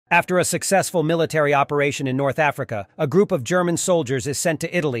After a successful military operation in North Africa, a group of German soldiers is sent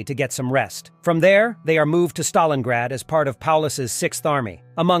to Italy to get some rest. From there, they are moved to Stalingrad as part of Paulus Sixth Army.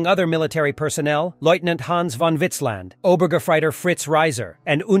 Among other military personnel, Leutnant Hans von Witzland, Obergefreiter Fritz Reiser,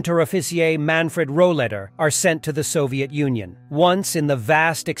 and Unteroffizier Manfred Rohleder are sent to the Soviet Union. Once in the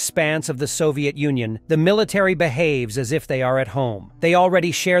vast expanse of the Soviet Union, the military behaves as if they are at home. They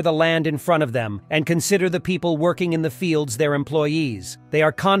already share the land in front of them and consider the people working in the fields their employees. They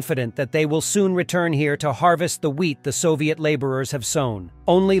are confident that they will soon return here to harvest the wheat the Soviet laborers have sown.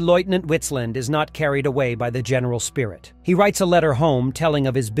 Only Leutnant Witzland is not carried away by the general spirit. He writes a letter home telling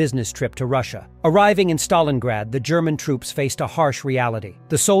of his business trip to Russia. Arriving in Stalingrad, the German troops faced a harsh reality.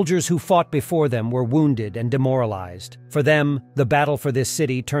 The soldiers who fought before them were wounded and demoralized. For them, the battle for this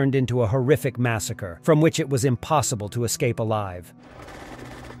city turned into a horrific massacre, from which it was impossible to escape alive.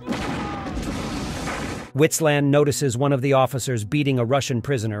 Witzland notices one of the officers beating a Russian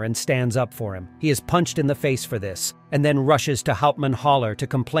prisoner and stands up for him. He is punched in the face for this, and then rushes to Hauptmann Haller to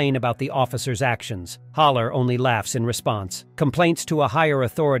complain about the officer's actions. Haller only laughs in response. Complaints to a higher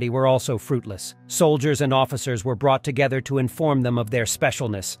authority were also fruitless. Soldiers and officers were brought together to inform them of their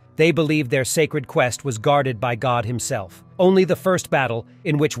specialness. They believed their sacred quest was guarded by God himself. Only the first battle,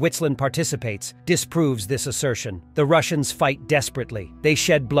 in which Witzland participates, disproves this assertion. The Russians fight desperately. They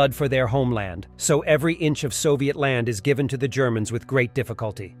shed blood for their homeland, so every inch of Soviet land is given to the Germans with great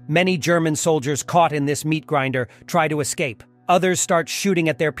difficulty. Many German soldiers caught in this meat grinder try to escape. Others start shooting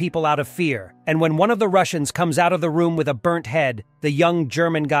at their people out of fear. And when one of the Russians comes out of the room with a burnt head, the young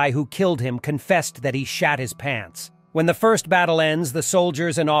German guy who killed him confessed that he shat his pants. When the first battle ends, the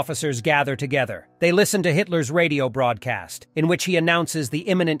soldiers and officers gather together. They listen to Hitler's radio broadcast, in which he announces the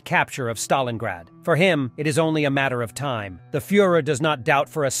imminent capture of Stalingrad. For him, it is only a matter of time. The Führer does not doubt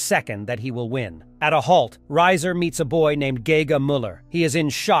for a second that he will win. At a halt, Reiser meets a boy named Gege Müller. He is in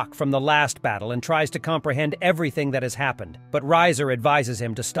shock from the last battle and tries to comprehend everything that has happened, but Reiser advises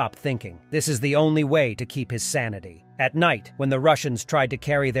him to stop thinking. This is the only way to keep his sanity. At night, when the Russians tried to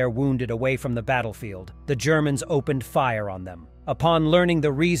carry their wounded away from the battlefield, the Germans opened fire on them. Upon learning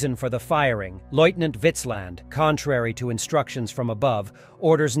the reason for the firing, Leutnant Witzland, contrary to instructions from above,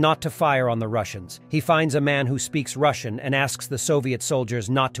 orders not to fire on the Russians. He finds a man who speaks Russian and asks the Soviet soldiers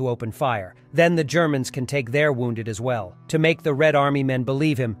not to open fire. Then the Germans can take their wounded as well. To make the Red Army men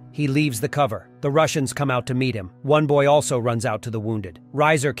believe him, he leaves the cover. The Russians come out to meet him. One boy also runs out to the wounded.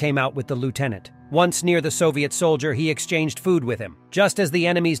 Reiser came out with the lieutenant. Once near the Soviet soldier, he exchanged food with him. Just as the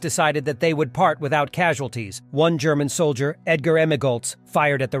enemies decided that they would part without casualties, one German soldier, Edgar Emigolz,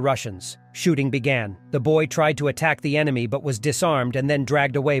 fired at the Russians. Shooting began. The boy tried to attack the enemy but was disarmed and then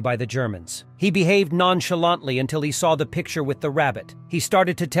dragged away by the Germans. He behaved nonchalantly until he saw the picture with the rabbit. He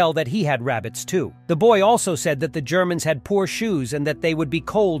started to tell that he had rabbits too. The boy also said that the Germans had poor shoes and that they would be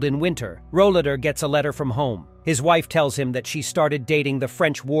cold in winter. Rohleder gets a letter from home. His wife tells him that she started dating the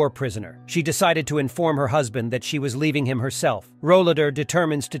French war prisoner. She decided to inform her husband that she was leaving him herself. Rohleder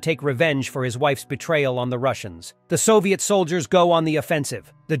determines to take revenge for his wife's betrayal on the Russians. The Soviet soldiers go on the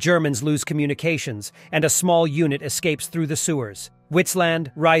offensive. The Germans lose communications, and a small unit escapes through the sewers.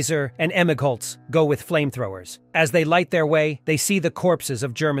 Witzland, Reiser, and Emigolz go with flamethrowers. As they light their way, they see the corpses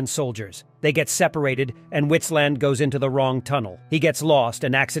of German soldiers. They get separated, and Witzland goes into the wrong tunnel. He gets lost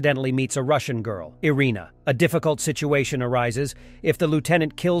and accidentally meets a Russian girl, Irina. A difficult situation arises. If the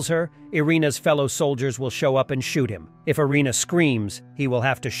lieutenant kills her, Irina's fellow soldiers will show up and shoot him. If Irina screams, he will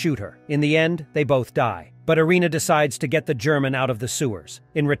have to shoot her. In the end, they both die. But Irina decides to get the German out of the sewers.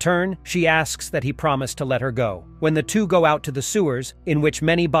 In return, she asks that he promise to let her go. When the two go out to the sewers, in which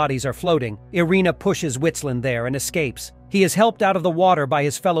many bodies are floating, Irina pushes Witzland there and escapes. He is helped out of the water by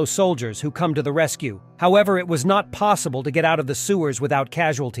his fellow soldiers who come to the rescue. However, it was not possible to get out of the sewers without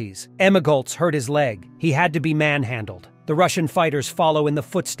casualties. Emigolz hurt his leg. He had to be manhandled. The Russian fighters follow in the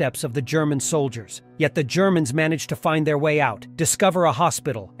footsteps of the German soldiers. Yet the Germans manage to find their way out, discover a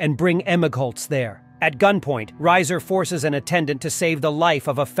hospital, and bring Emigolz there. At gunpoint, Reiser forces an attendant to save the life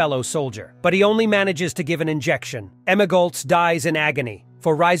of a fellow soldier, but he only manages to give an injection. Emigolz dies in agony.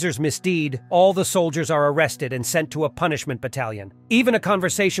 For Reiser's misdeed, all the soldiers are arrested and sent to a punishment battalion. Even a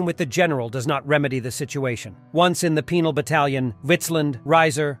conversation with the general does not remedy the situation. Once in the penal battalion, Witzland,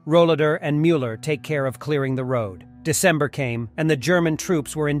 Reiser, Rohleder, and Müller take care of clearing the road. December came, and the German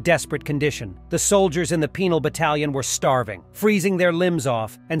troops were in desperate condition. The soldiers in the penal battalion were starving, freezing their limbs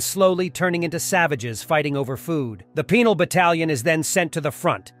off, and slowly turning into savages fighting over food. The penal battalion is then sent to the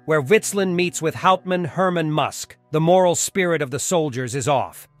front, where Witzland meets with Hauptmann Hermann Musk. The moral spirit of the soldiers is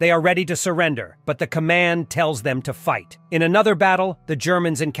off. They are ready to surrender, but the command tells them to fight. In another battle, the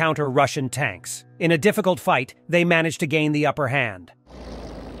Germans encounter Russian tanks. In a difficult fight, they manage to gain the upper hand.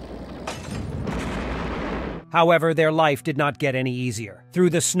 However, their life did not get any easier. Through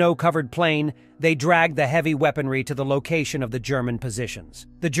the snow-covered plain, they dragged the heavy weaponry to the location of the German positions.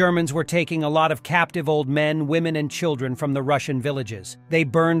 The Germans were taking a lot of captive old men, women, and children from the Russian villages. They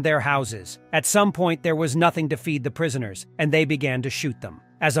burned their houses. At some point, there was nothing to feed the prisoners, and they began to shoot them.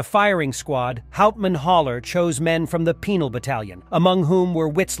 As a firing squad, Hauptmann Haller chose men from the Penal Battalion, among whom were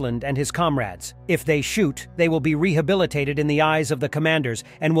Witzland and his comrades. If they shoot, they will be rehabilitated in the eyes of the commanders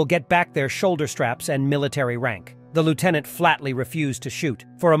and will get back their shoulder straps and military rank. The lieutenant flatly refused to shoot,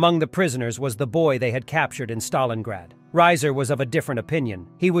 for among the prisoners was the boy they had captured in Stalingrad. Reiser was of a different opinion.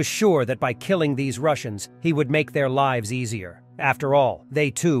 He was sure that by killing these Russians, he would make their lives easier. After all, they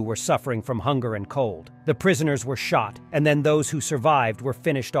too were suffering from hunger and cold. The prisoners were shot, and then those who survived were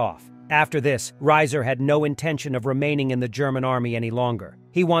finished off. After this, Reiser had no intention of remaining in the German army any longer.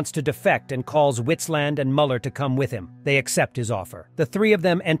 He wants to defect and calls Witzland and Muller to come with him. They accept his offer. The three of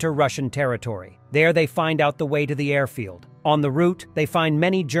them enter Russian territory. There they find out the way to the airfield. On the route, they find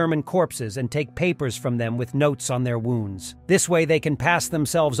many German corpses and take papers from them with notes on their wounds. This way they can pass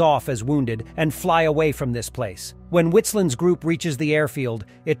themselves off as wounded and fly away from this place. When Witzland's group reaches the airfield,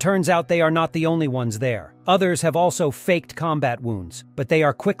 it turns out they are not the only ones there. Others have also faked combat wounds, but they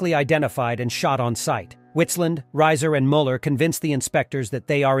are quickly identified and shot on sight. Witzland, Reiser, and Muller convince the inspectors that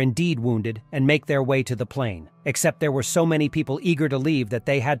they are indeed wounded and make their way to the plane. Except there were so many people eager to leave that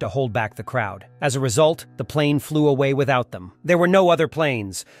they had to hold back the crowd. As a result, the plane flew away without them. There were no other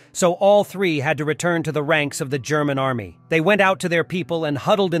planes, so all three had to return to the ranks of the German army. They went out to their people and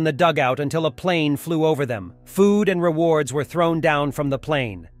huddled in the dugout until a plane flew over them. Food and rewards were thrown down from the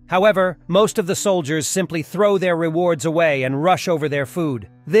plane. However, most of the soldiers simply throw their rewards away and rush over their food.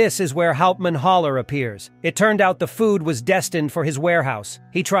 This is where Hauptmann Haller appears. It turned out the food was destined for his warehouse.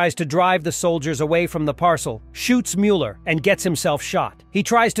 He tries to drive the soldiers away from the parcel, shoots Müller, and gets himself shot. He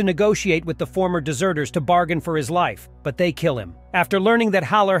tries to negotiate with the former deserters to bargain for his life, but they kill him. After learning that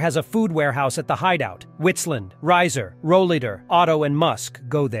Haller has a food warehouse at the hideout, Witzland, Reiser, Rohleder, Otto, and Musk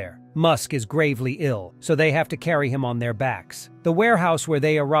go there. Musk is gravely ill, so they have to carry him on their backs. The warehouse where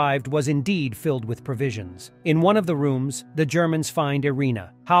they arrived was indeed filled with provisions. In one of the rooms, the Germans find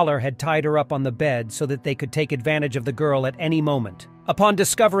Irina. Haller had tied her up on the bed so that they could take advantage of the girl at any moment. Upon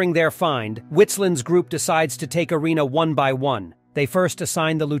discovering their find, Witzland's group decides to take Irina one by one. They first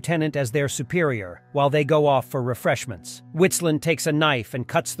assign the lieutenant as their superior, while they go off for refreshments. Witzland takes a knife and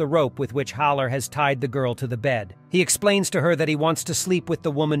cuts the rope with which Haller has tied the girl to the bed. He explains to her that he wants to sleep with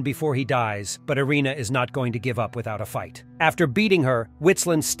the woman before he dies, but Irina is not going to give up without a fight. After beating her,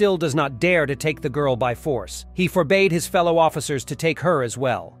 Witzland still does not dare to take the girl by force. He forbade his fellow officers to take her as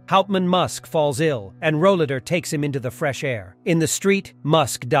well. Hauptmann Musk falls ill, and Rohleder takes him into the fresh air. In the street,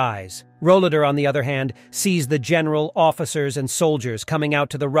 Musk dies. Rohleder, on the other hand, sees the general, officers, and soldiers coming out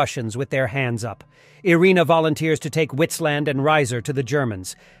to the Russians with their hands up. Irina volunteers to take Witzland and Reiser to the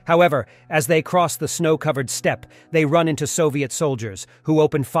Germans. However, as they cross the snow-covered steppe, they run into Soviet soldiers, who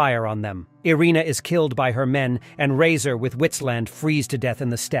open fire on them. Irina is killed by her men, and Reiser with Witzland freeze to death in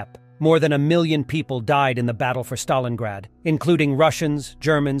the steppe. More than 1 million people died in the battle for Stalingrad, including Russians,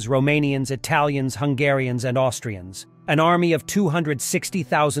 Germans, Romanians, Italians, Hungarians, and Austrians. An army of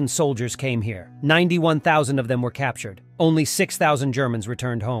 260,000 soldiers came here. 91,000 of them were captured. Only 6,000 Germans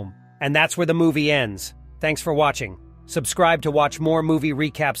returned home. And that's where the movie ends. Thanks for watching. Subscribe to watch more movie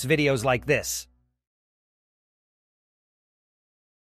recaps videos like this.